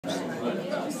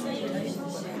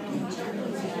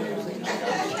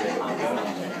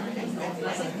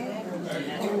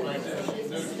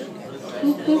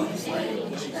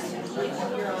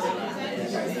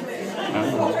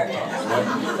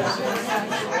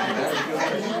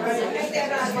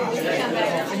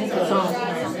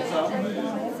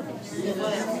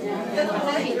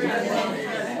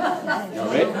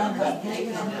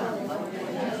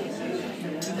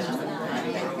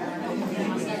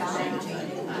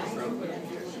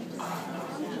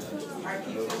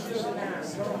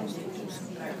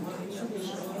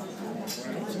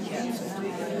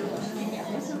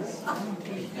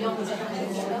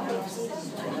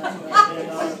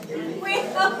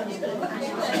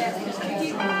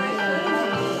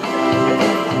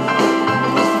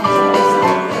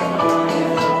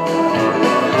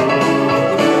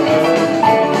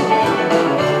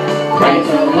Praise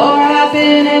the Lord, I've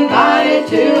been invited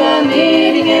to a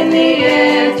meeting in the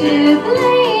air.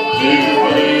 Jubilee,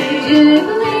 Jubilee,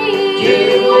 Jubilee,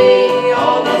 Jubilee.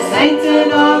 All the saints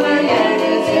and all the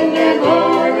angels in their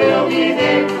glory will be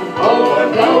there. Oh,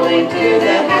 I'm going to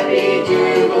the happy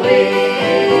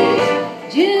Jubilee.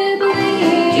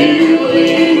 Jubilee,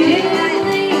 Jubilee,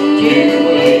 Jubilee,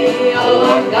 Jubilee. Oh,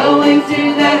 I'm going to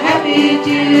the happy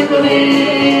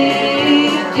Jubilee.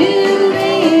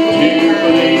 Jubilee,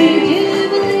 Jubilee,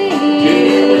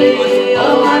 Jubilee.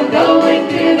 Oh, I'm going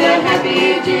to the happy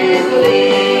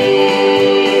Jubilee.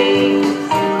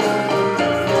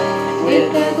 With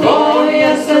the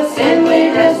glorious assembly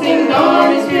resting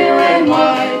garments pure and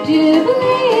white.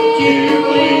 Jubilee,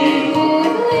 Jubilee,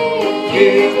 Jubilee,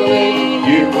 Jubilee.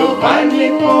 You will find me,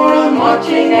 for I'm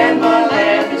marching and my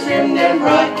lamp is trimmed and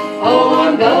bright. Oh,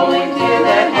 I'm going to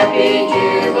that happy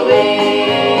Jubilee.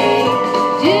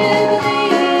 Jubilee,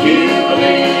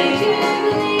 Jubilee,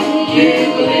 Jubilee,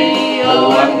 Jubilee.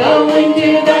 Oh, I'm going to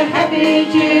the happy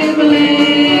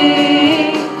Jubilee.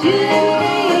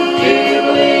 Jubilee,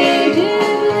 Jubilee,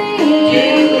 Jubilee,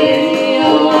 Jubilee.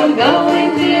 Oh, I'm going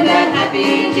to the happy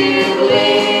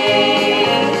Jubilee.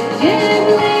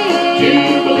 Jubilee,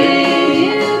 Jubilee,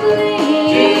 Jubilee,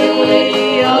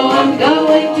 Jubilee. Oh, I'm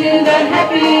going to the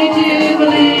happy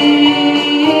Jubilee.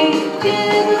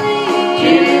 Jubilee,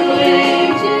 Jubilee,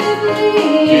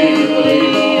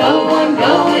 Jubilee. Oh, I'm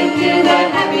going to the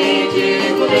happy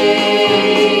Jubilee.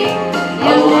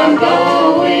 Oh, I'm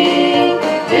going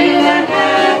to the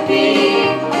happy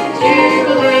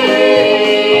Jubilee.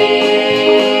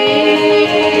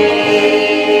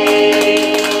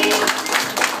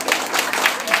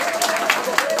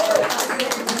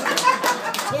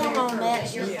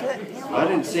 I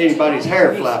didn't see anybody's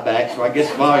hair fly back, so I guess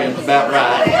the volume's about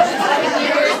right.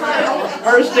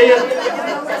 Hers did.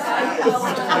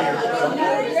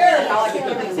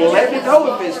 Well, let me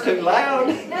know if it's too loud.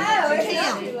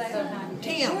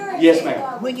 Tim, Yes,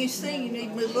 ma'am. when you sing, you need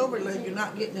to move over a little. You're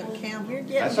not getting the cam here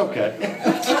yet. That's okay.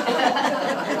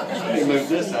 Let me move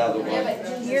this out of the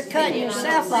way. You're cutting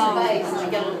yourself off.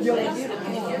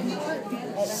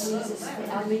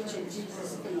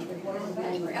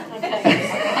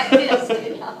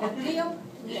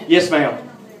 Yes, ma'am.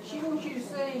 She wants you to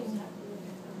sing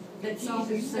that song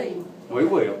you sing. We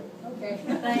will. Okay.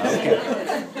 Okay.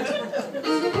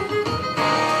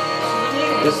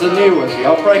 This is a new one, so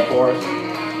y'all pray for us.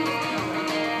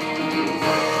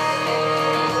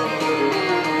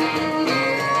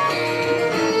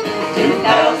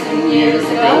 2,000 years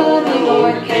ago, the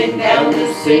Lord came down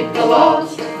to seek the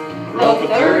lost. Rode for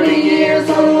 30 years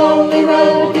on a lonely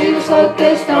road, he was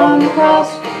focused on the cross.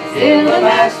 Still the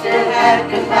Master had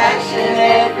compassion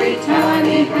every time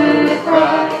he heard a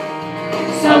cry.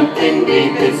 Something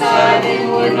deep inside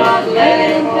him would not let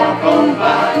him walk on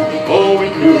by. Oh, we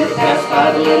could have passed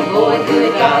by the little boy who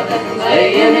had died that was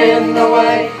laying in the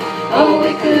way. Oh,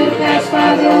 we could have passed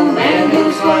by the old man who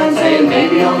was blind, saying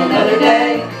maybe on another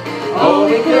day. Oh,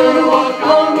 we could have walked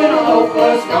on when all hope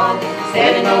was gone,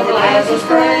 standing over Lazarus'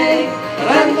 grave. But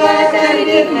I'm glad that he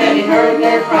didn't, and he heard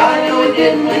their cry. No, he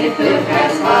didn't when he could have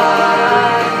passed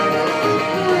by.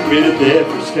 With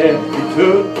every step he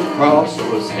took, the cross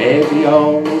was heavy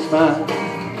on his mind.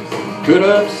 Could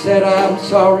have said I'm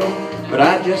sorry, but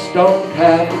I just don't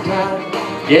have the time.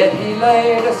 Yet he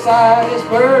laid aside his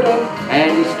burden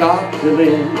and he stopped to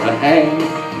lend a hand.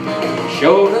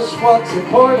 Showed us what's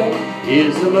important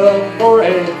is the love for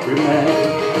every man.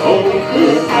 Oh, we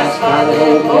could have passed by the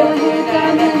old boy who had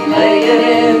died and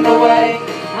laying in the way.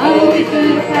 Oh, we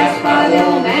could have passed by the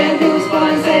old man who was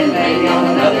blind, saying maybe on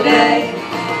another day.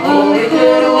 Oh, we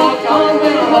could have walked on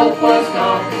when all hope was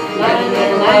gone, lying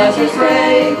over Lazarus'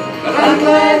 grave. But I'm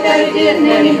glad that he didn't,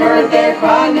 and he heard their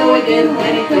cry. No, he didn't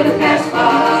when he could have passed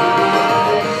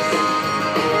by.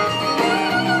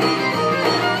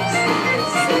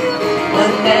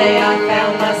 one day I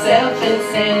found myself in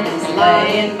sin,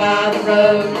 laying by the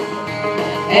road.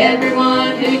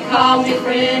 Everyone who called me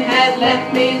friend had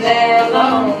left me there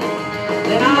alone.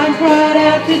 Then I cried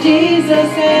out to Jesus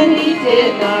and he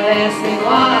did not ask me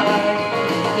why.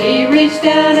 He reached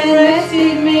down and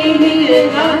rescued me, he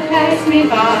did not pass me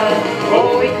by.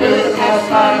 Oh, he could have passed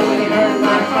by when he heard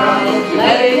my cry,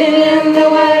 laid it in the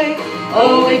way.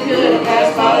 Oh, he could have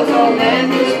passed by this old man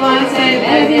who was blind, saying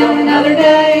maybe on another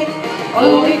day.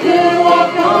 Oh, he could have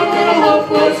walked on when the hope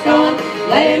was gone,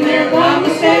 laying there by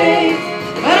mistake.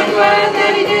 But I'm glad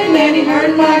that he didn't, and he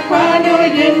heard my cry. No, he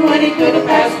didn't when he could have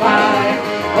passed by.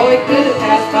 Oh, he could have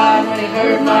passed by when he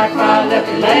heard my cry,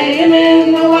 left me laying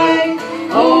in the way.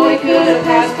 Oh, he could have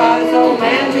passed by this old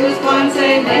man who was blind,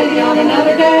 saying maybe on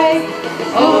another day.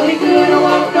 Oh, he could have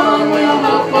walked on when the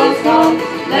hope was gone,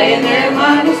 laying there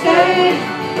my mistake.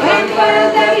 But I'm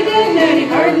glad that he didn't, and he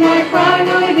heard my cry.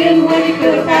 No, he didn't when he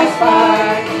could have passed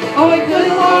by. Oh, he could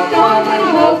have walked on when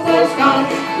the hope was gone,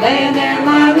 laying there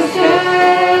my mistake.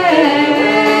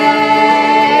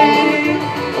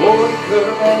 Oh, he could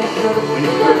have and he should have when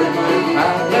he heard my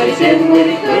cry, But he didn't when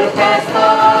he could have passed by.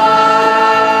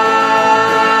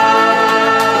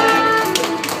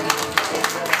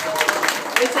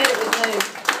 Who said it was new?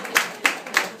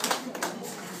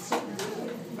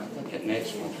 Look at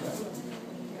next one.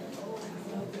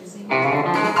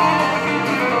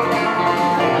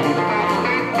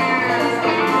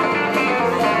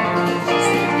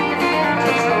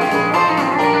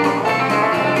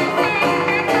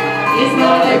 He's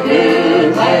not a good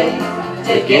way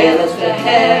to get us to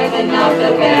heaven, not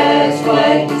the best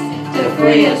way to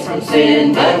free us from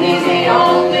sin, but he's the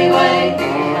only way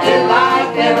to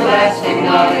life everlasting.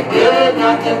 Not a good,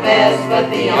 not the best, but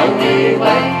the only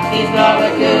way. He's not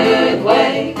a good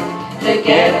way to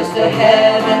get us to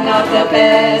heaven, not the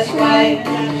best way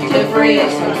to free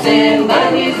us from sin,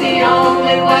 but he's the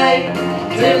only way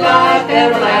to life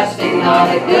everlasting. Not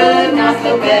a good, not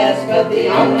the best, but the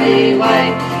only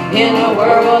way. In a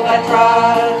world that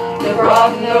tries to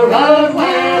broaden the road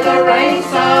where the race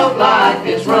of life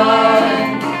is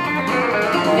run,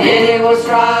 many will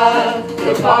strive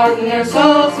to pardon their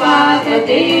souls by the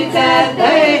deeds that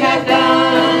they have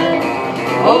done.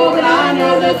 Oh, but I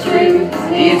know the truth,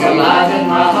 he's alive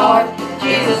in my heart.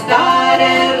 Jesus died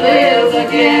and lives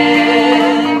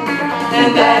again,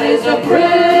 and that is a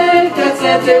proof that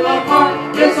sets him apart,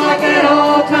 just like that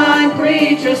old-time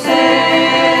preacher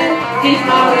said. He's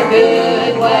not a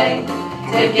good way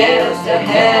to get us to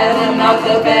heaven, not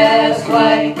the best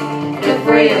way to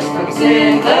free us from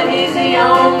sin, but he's the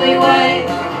only way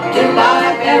to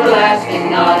life everlasting.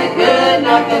 Not a good,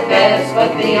 not the best,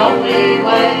 but the only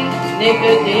way.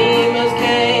 Nicodemus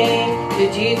came to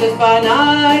Jesus by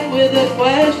night with a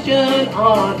question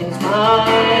on his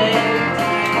mind.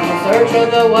 In search of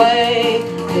the way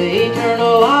to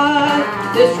eternal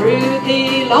life, this truth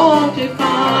he longed to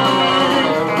find.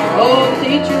 Oh, the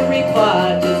teacher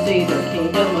replied, to see the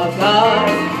kingdom of God,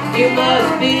 you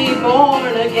must be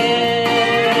born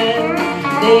again.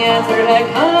 The answer had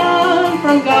come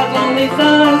from God's only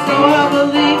Son, so I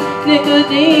believe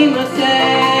Nicodemus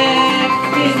said,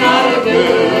 he's not a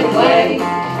good way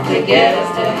to get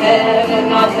us to heaven,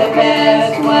 not the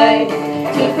best way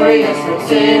to free us from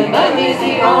sin, but he's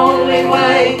the only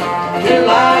way to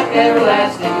life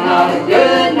everlasting. Not a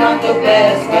good, not the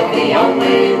best, but the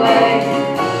only way.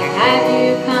 Have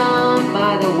you come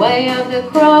by the way of the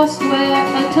cross where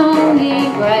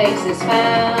atoning grace is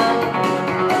found?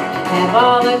 Have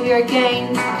all of your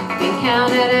gains been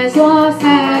counted as loss?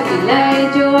 Have you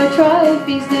laid your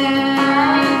trophies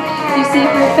down? You see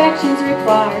perfection's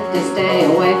required to stay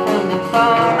away from the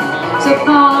fire, so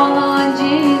call on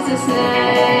Jesus'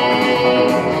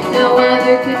 name. No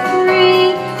other could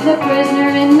free the prisoner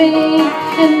in me,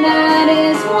 and that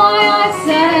is why I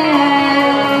say,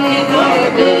 it's not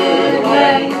a good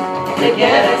way to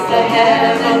get us to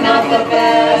heaven, not the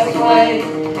best way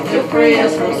to free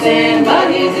us from sin, but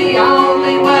he's the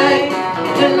only way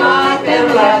to life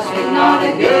everlasting. Not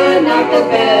a good, not the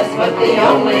best, but the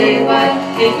only way.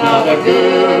 He's not a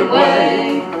good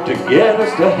way to get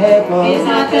us to heaven. He's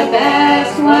not the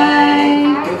best way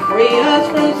to free us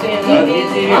from sin, but he's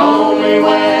the only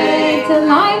way to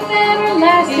life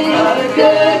everlasting. He's not a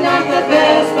good, not the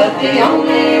best, but the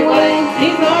only way.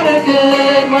 He's not a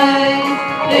good way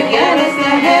to get us to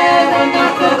heaven,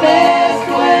 not the best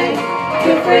way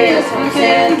to free us from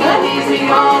sin, but he's the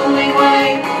only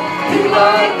way to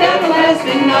life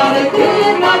everlasting. Not a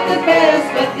good, not the best,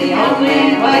 but the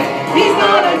only way. He's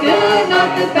not a good,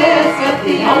 not the best, but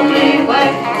the only way.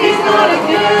 He's not a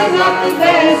good, not the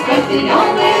best, but the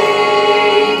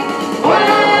only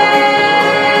way.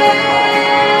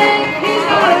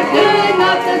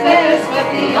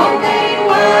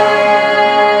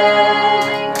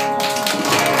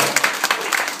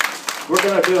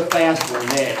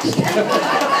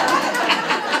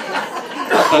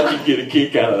 I thought you'd get a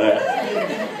kick out of that.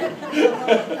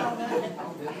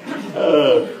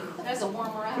 That's a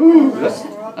warmer up. Ooh,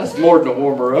 that's more than a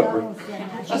warmer-upper.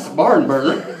 That's a barn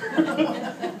burner. I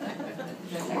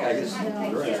gotta get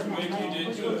some drink.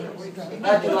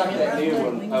 How'd you like that new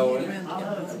one, Owen?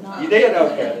 You did?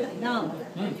 Okay. No.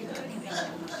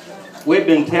 We've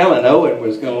been telling Owen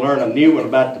was going to learn a new one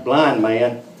about the blind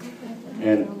man,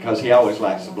 and because he always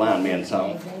likes the blind man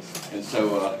song. And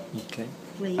so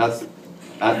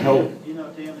I told. You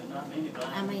know, Tim, it's not many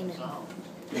blind. I mean it.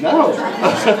 No. You're gonna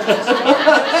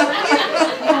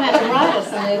have to write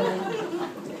us a new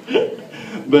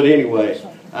one. But anyway,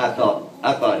 I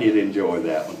thought he'd enjoy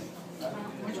that one.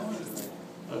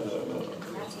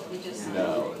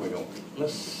 No, we don't.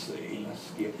 Let's see. Let's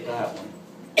skip that one.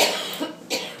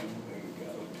 There you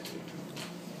go.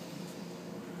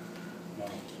 No,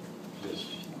 just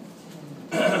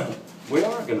we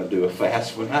are going to do a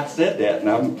fast one. I said that, and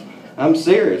I'm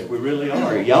serious. We really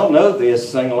are. Y'all know this.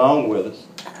 Sing along with us.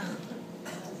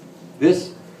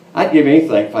 This, I'd give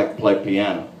anything if I could play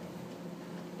piano,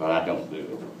 but I don't do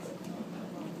it.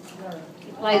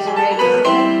 Plays the radio.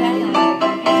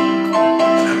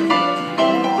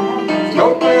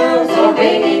 No bells are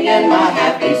ringing in my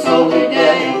happy soul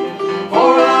today,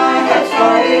 for I have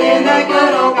started in that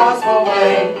good old gospel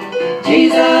way.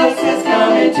 Jesus has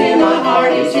come into my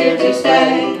heart, He's here to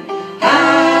stay.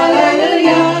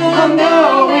 Hallelujah, I'm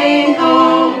going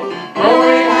home.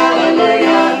 Glory,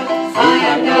 hallelujah, I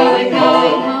am going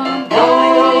home.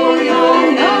 Going over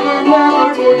yonder, never more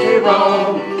to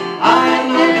roam. I am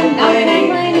not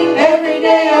complaining, every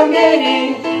day I'm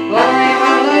gaining. Glory,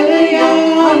 hallelujah,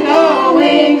 I'm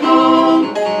going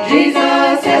home.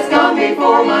 Jesus has gone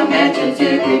before my mansion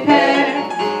to prepare.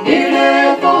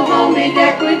 Beautiful home be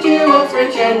decked with jewels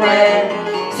rich and rare.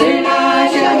 Soon I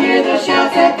shall hear the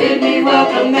shouts that bid me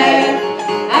welcome there.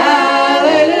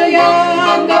 Hallelujah,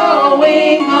 I'm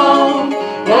going home.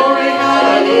 Glory,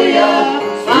 hallelujah,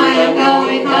 I am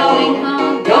going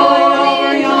home. Going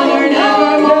over yonder,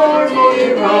 never more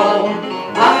to roam.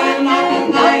 I am not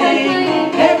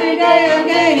complaining, every day I'm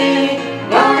gaining.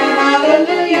 Glory,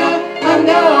 hallelujah, I'm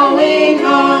going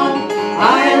home.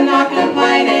 I am not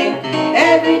complaining,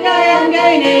 every day I'm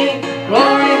gaining.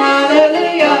 Glory,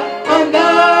 hallelujah, I'm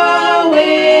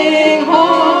going home.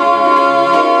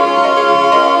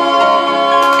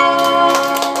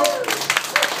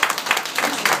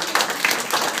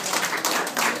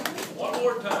 One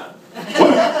more time.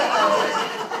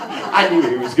 I knew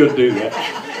he was going to do that.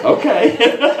 Okay.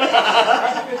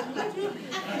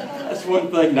 That's one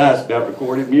thing nice about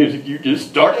recorded music. You just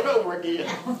start it over again.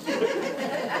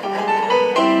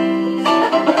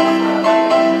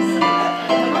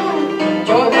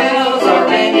 Joy bells are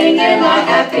ringing in my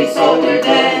happy soul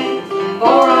today,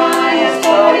 for I have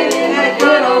started in that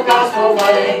good old gospel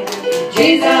way.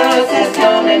 Jesus has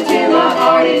come into my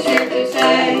heart, He's here to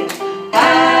stay.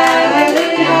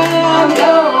 Hallelujah, I'm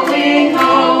going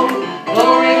home.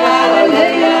 Glory,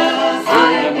 hallelujah, I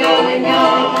am going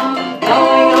home.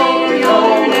 Going over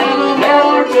yonder, never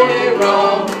more to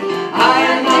roam. I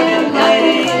am not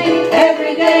complaining,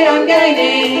 every day I'm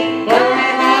gaining. Glory,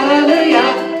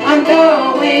 hallelujah, I'm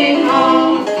going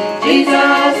home.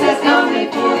 Jesus has come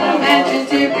before my mansion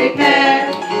to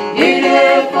prepare.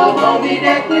 Beautiful home be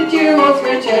decked with jewels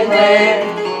rich and rare.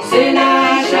 Soon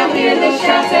I shall hear the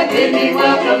shouts that bid me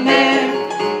welcome there.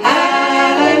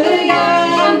 Hallelujah,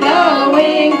 I'm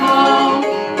going home.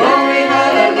 Glory,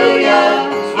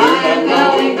 hallelujah, I am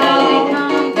going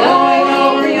home. Going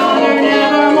over yonder,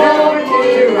 never more to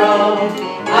roam.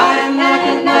 I am not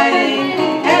complaining,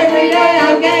 every day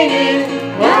I'm gaining.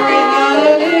 Glory,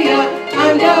 hallelujah,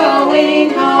 I'm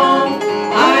going home.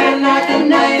 I am not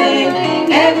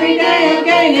complaining, every day I'm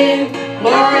gaining.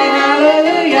 Glory,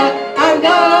 hallelujah, I'm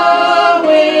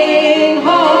going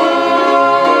home.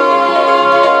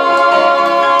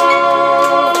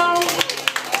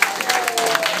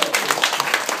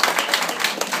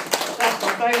 That's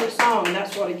my favorite song, and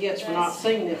that's what he gets for not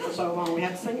singing it for so long. We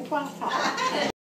had to sing it twice.